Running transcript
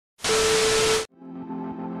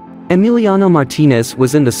Emiliano Martinez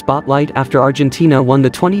was in the spotlight after Argentina won the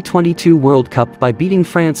 2022 World Cup by beating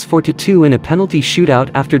France 4-2 in a penalty shootout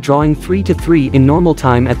after drawing 3-3 in normal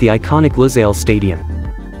time at the iconic Lusail Stadium.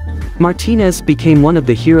 Martinez became one of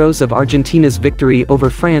the heroes of Argentina's victory over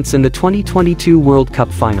France in the 2022 World Cup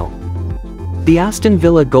final. The Aston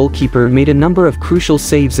Villa goalkeeper made a number of crucial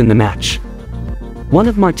saves in the match. One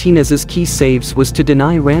of Martinez's key saves was to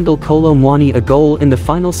deny Randal Kolo Muani a goal in the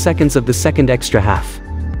final seconds of the second extra half.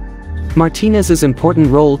 Martinez's important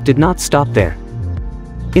role did not stop there.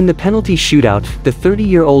 In the penalty shootout, the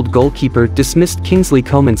 30-year-old goalkeeper dismissed Kingsley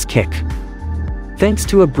Coman's kick. Thanks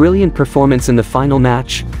to a brilliant performance in the final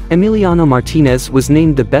match, Emiliano Martinez was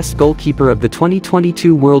named the best goalkeeper of the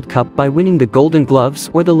 2022 World Cup by winning the Golden Gloves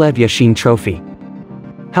or the Lev Yashin trophy.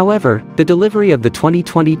 However, the delivery of the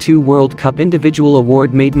 2022 World Cup individual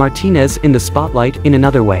award made Martinez in the spotlight in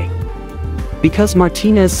another way. Because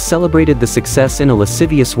Martinez celebrated the success in a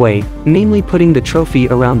lascivious way, namely putting the trophy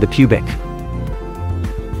around the pubic.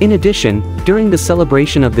 In addition, during the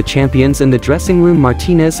celebration of the champions in the dressing room,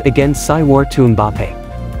 Martinez again psywar to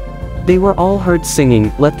Mbappe. They were all heard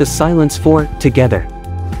singing "Let the Silence For" together.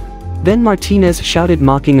 Then Martinez shouted,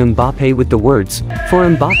 mocking Mbappe with the words, "For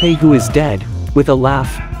Mbappe who is dead," with a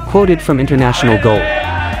laugh, quoted from international goal.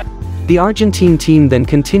 The Argentine team then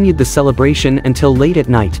continued the celebration until late at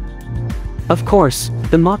night. Of course,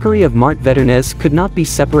 the mockery of Mart Veternez could not be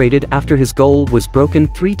separated after his goal was broken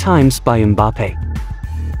 3 times by Mbappe.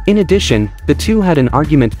 In addition, the two had an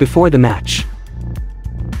argument before the match.